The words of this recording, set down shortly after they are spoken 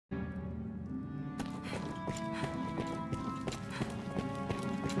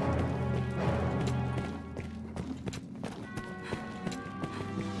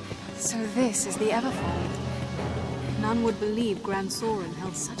So this is the Everfold. None would believe Grand Soren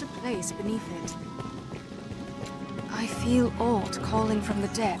held such a place beneath it. I feel aught calling from the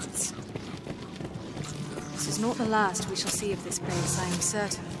depths. This is not the last we shall see of this place, I am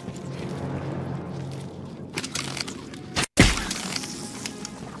certain.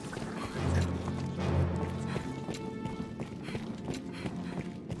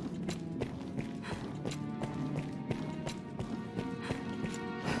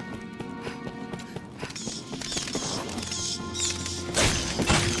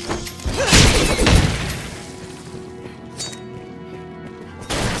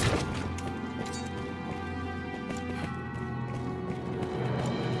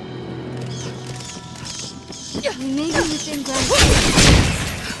 Maybe within Grand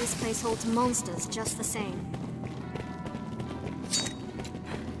Soren, this place holds monsters just the same.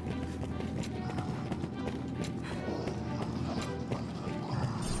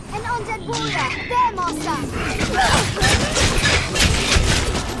 An undead warrior! There, master!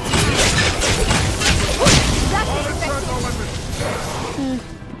 That's effective!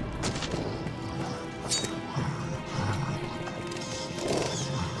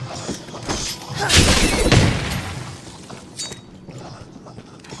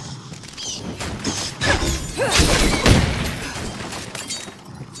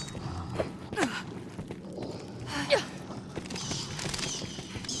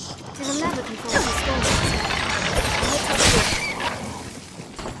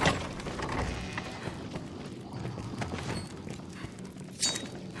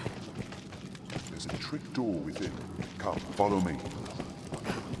 Trick door within. Come, follow me.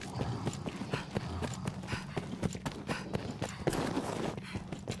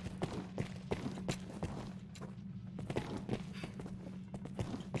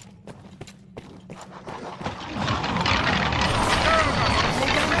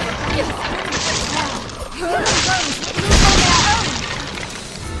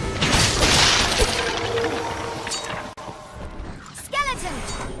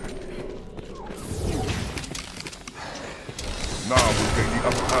 Now we'll gain the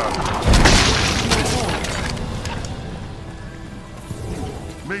upper hand.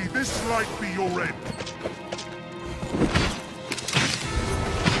 May this light be your end.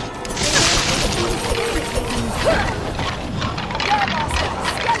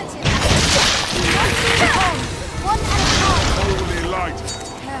 Holy light!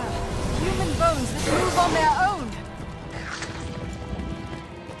 Human bones that move on their own!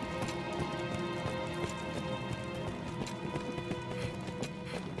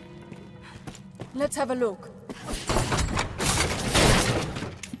 Let's have a look.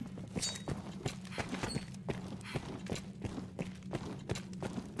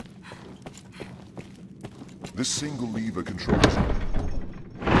 This single lever controls it.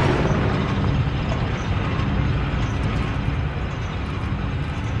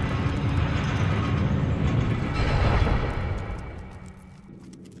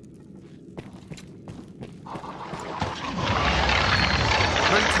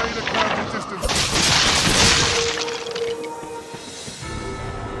 Maintain a careful distance.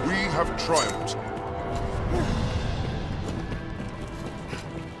 We have triumphed.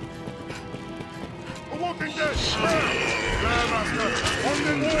 A walking dead! There, Master! On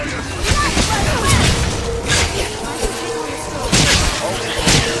the warriors!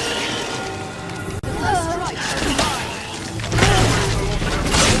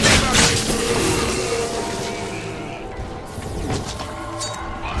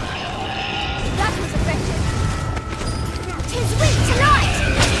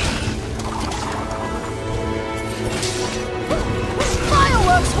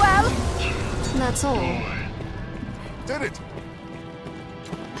 That's all. Did it!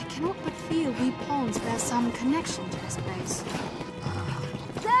 I cannot but feel we pawns bear some connection to this place.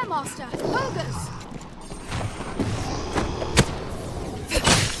 There, master! Ogres!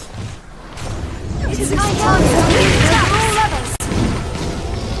 It is high time to lead all levels!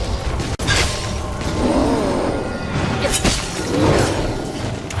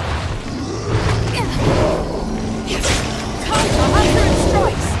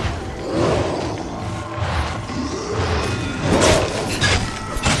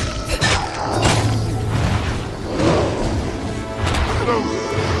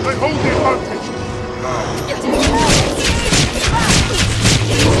 They hold the advantage!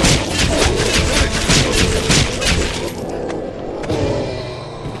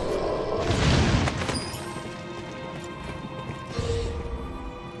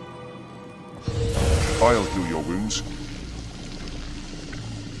 I'll heal your wounds.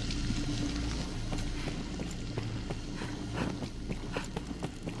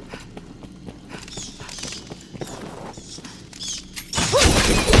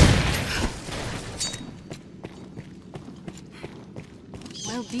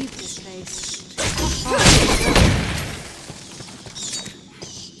 deep this place. It's not far.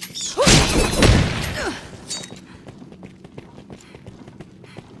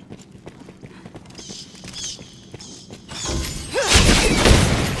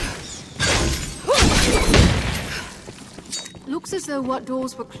 Looks as though what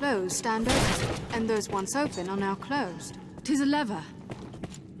doors were closed stand open, and those once open are now closed. 'Tis a lever.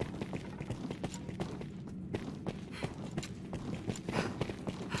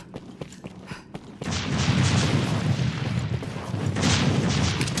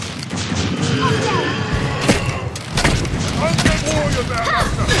 Undead warrior there,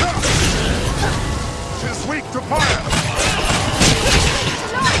 master! She's weak to fire!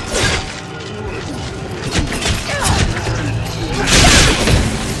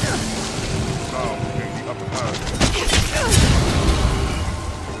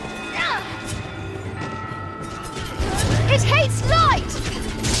 It hates light!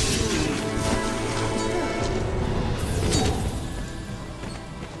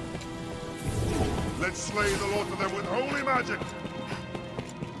 Let's slay the lot of them with holy magic!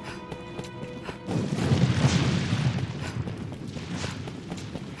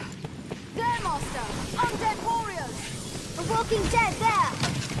 There, Master! Undead warriors! A walking dead there!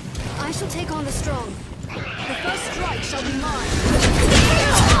 I shall take on the strong. The first strike shall be mine.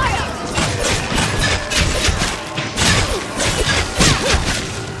 Fire!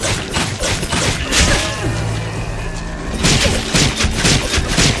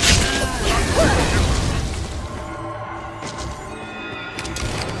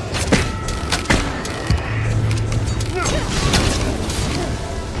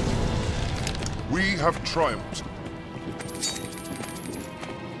 We have triumphed.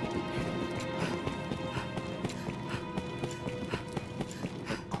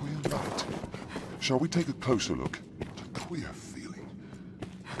 A queer light. Shall we take a closer look? A queer feeling.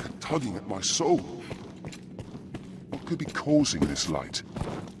 Like a tugging at my soul. What could be causing this light?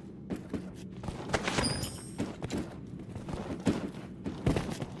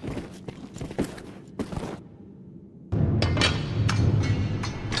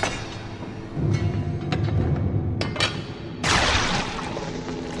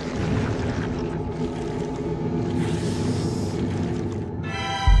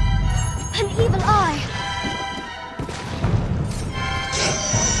 Evil eye!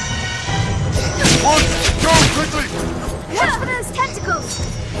 On! Go quickly! Watch for those tentacles!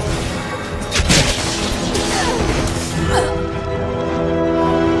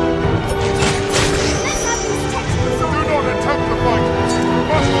 Let's have these tentacles on! Do not attempt the fight! You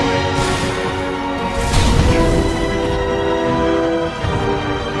must leave!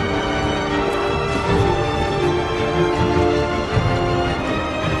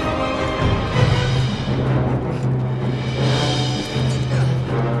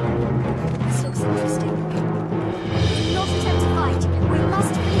 This looks interesting. Do not attempt to fight. We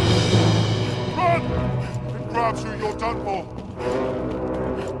must flee. Run! If it grabs you, you're done for.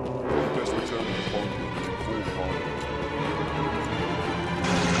 Best return to the pond and fall fire.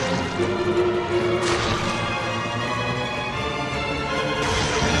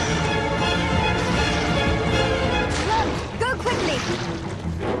 Run! Go quickly!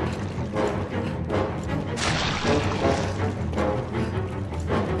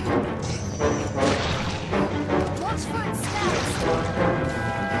 Watch for its snouts!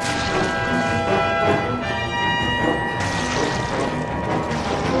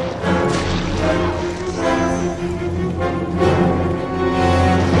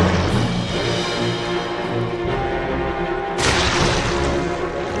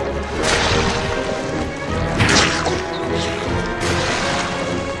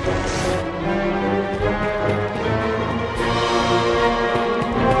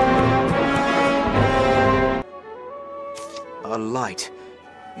 A light.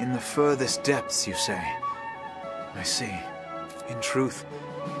 In the furthest depths, you say? I see. In truth,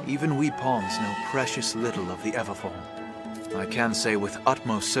 even we pawns know precious little of the Everfall. I can say with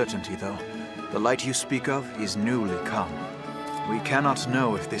utmost certainty, though, the light you speak of is newly come. We cannot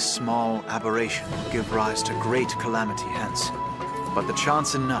know if this small aberration will give rise to great calamity hence, but the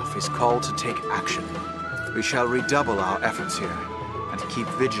chance enough is called to take action. We shall redouble our efforts here, and keep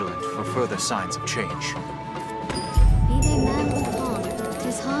vigilant for further signs of change. Be they man or pawn, it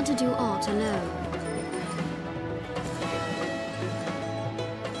is hard to do aught alone.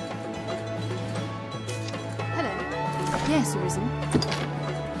 Hello. Yes, Arisen.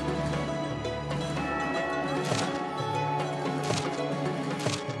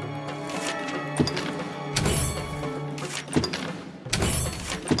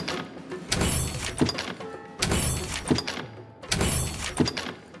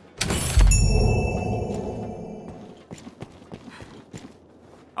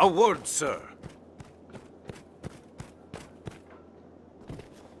 A word, sir.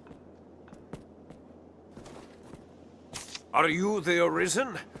 Are you the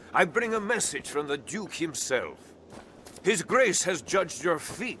Arisen? I bring a message from the Duke himself. His Grace has judged your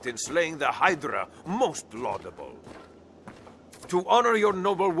feat in slaying the Hydra most laudable. To honor your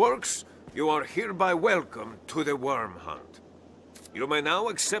noble works, you are hereby welcome to the Worm Hunt. You may now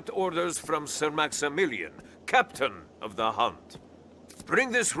accept orders from Sir Maximilian, Captain of the Hunt.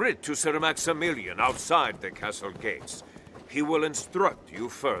 Bring this writ to Sir Maximilian outside the castle gates. He will instruct you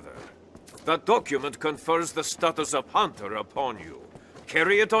further. That document confers the status of Hunter upon you.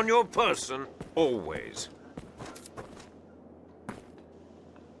 Carry it on your person, always.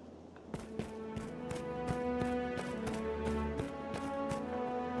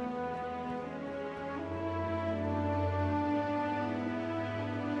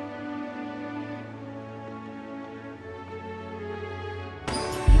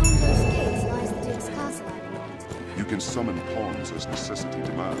 You can summon pawns as necessity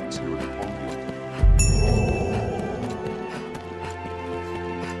demands here at the Pawnyard.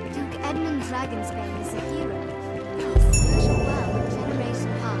 Duke Edmund Dragonsbane is a hero. He served you well in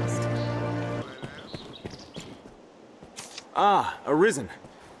generation past. Ah, Arisen.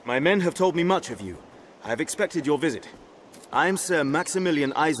 My men have told me much of you. I have expected your visit. I am Sir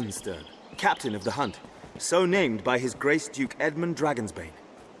Maximilian Eisenstern, Captain of the Hunt, so named by His Grace Duke Edmund Dragonsbane.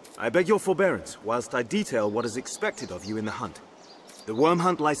 I beg your forbearance whilst I detail what is expected of you in the hunt. The Worm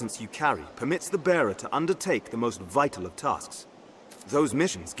Hunt license you carry permits the bearer to undertake the most vital of tasks. Those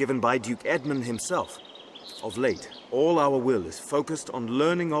missions given by Duke Edmund himself. Of late, all our will is focused on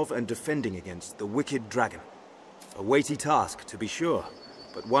learning of and defending against the wicked dragon. A weighty task, to be sure,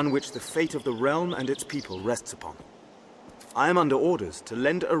 but one which the fate of the realm and its people rests upon. I am under orders to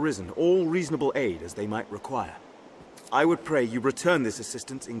lend Arisen all reasonable aid as they might require. I would pray you return this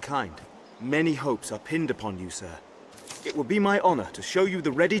assistance in kind. Many hopes are pinned upon you, sir. It would be my honor to show you the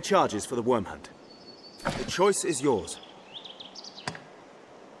ready charges for the Worm Hunt. The choice is yours.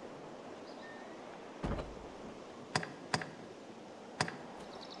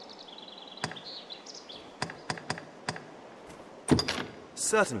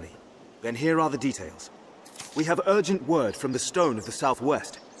 Certainly. Then here are the details. We have urgent word from the Stone of the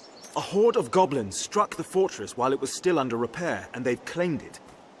Southwest. A horde of goblins struck the fortress while it was still under repair, and they've claimed it.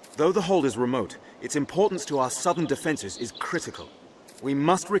 Though the hold is remote, its importance to our southern defenses is critical. We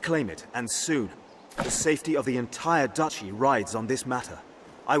must reclaim it, and soon. The safety of the entire duchy rides on this matter.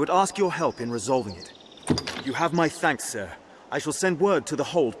 I would ask your help in resolving it. You have my thanks, sir. I shall send word to the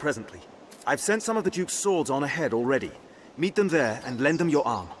hold presently. I've sent some of the Duke's swords on ahead already. Meet them there and lend them your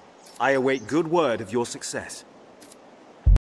arm. I await good word of your success.